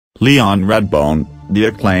Leon Redbone, the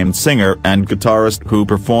acclaimed singer and guitarist who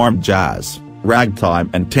performed jazz, ragtime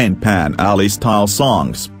and Tin Pan Alley-style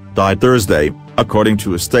songs, died Thursday, according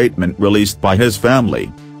to a statement released by his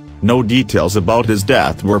family. No details about his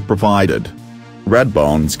death were provided.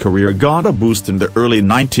 Redbone's career got a boost in the early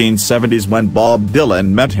 1970s when Bob Dylan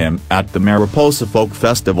met him at the Mariposa Folk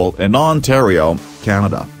Festival in Ontario,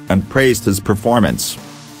 Canada, and praised his performance.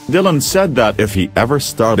 Dylan said that if he ever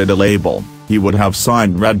started a label, he would have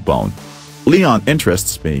signed Redbone. "Leon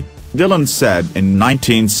interests me," Dylan said in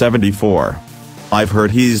 1974. "I've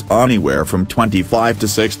heard he's anywhere from 25 to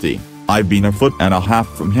 60, I've been a foot and a half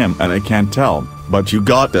from him and I can't tell, but you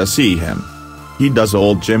gotta see him. He does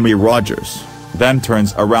old Jimmy Rogers, then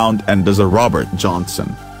turns around and does a Robert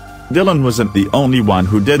Johnson." Dylan wasn't the only one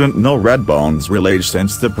who didn't know Redbone's real age,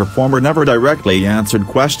 since the performer never directly answered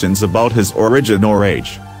questions about his origin or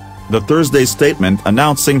age. The Thursday statement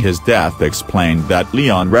announcing his death explained that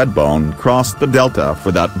Leon Redbone crossed the Delta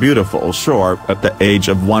for that beautiful shore at the age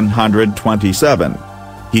of 127.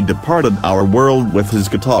 He departed our world with his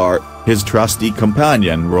guitar, his trusty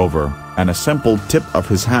companion Rover, and a simple tip of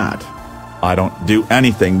his hat. "I don't do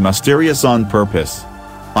anything mysterious on purpose.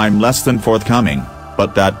 I'm less than forthcoming,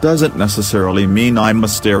 but that doesn't necessarily mean I'm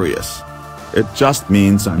mysterious. It just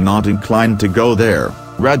means I'm not inclined to go there,"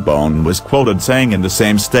 Redbone was quoted saying in the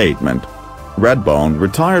same statement. Redbone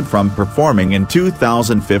retired from performing in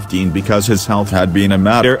 2015 because his health had been a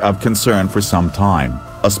matter of concern for some time,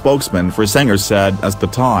 a spokesman for singer said at the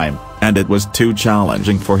time, and it was too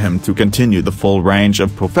challenging for him to continue the full range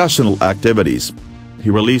of professional activities.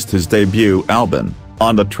 He released his debut album,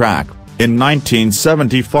 On the Track, in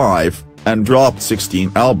 1975, and dropped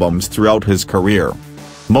 16 albums throughout his career.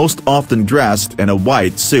 Most often dressed in a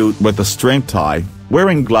white suit with a string tie,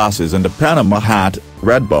 wearing glasses and a Panama hat,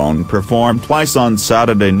 Redbone performed twice on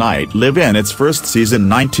Saturday Night Live in its first season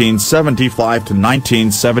 1975 to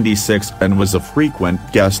 1976 and was a frequent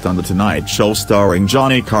guest on The Tonight Show starring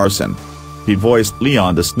Johnny Carson. He voiced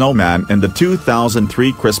Leon the Snowman in the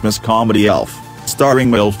 2003 Christmas comedy Elf,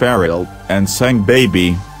 starring Will Ferrell, and sang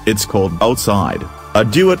Baby, It's Cold Outside, a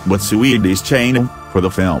duet with Sweetie Chain, for the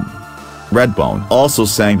film. Redbone also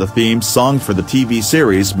sang the theme song for the TV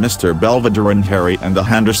series Mr. Belvedere and Harry and the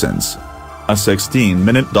Hendersons. A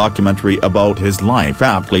 16-minute documentary about his life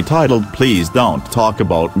aptly titled Please Don't Talk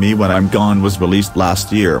About Me When I'm Gone was released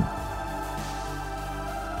last year.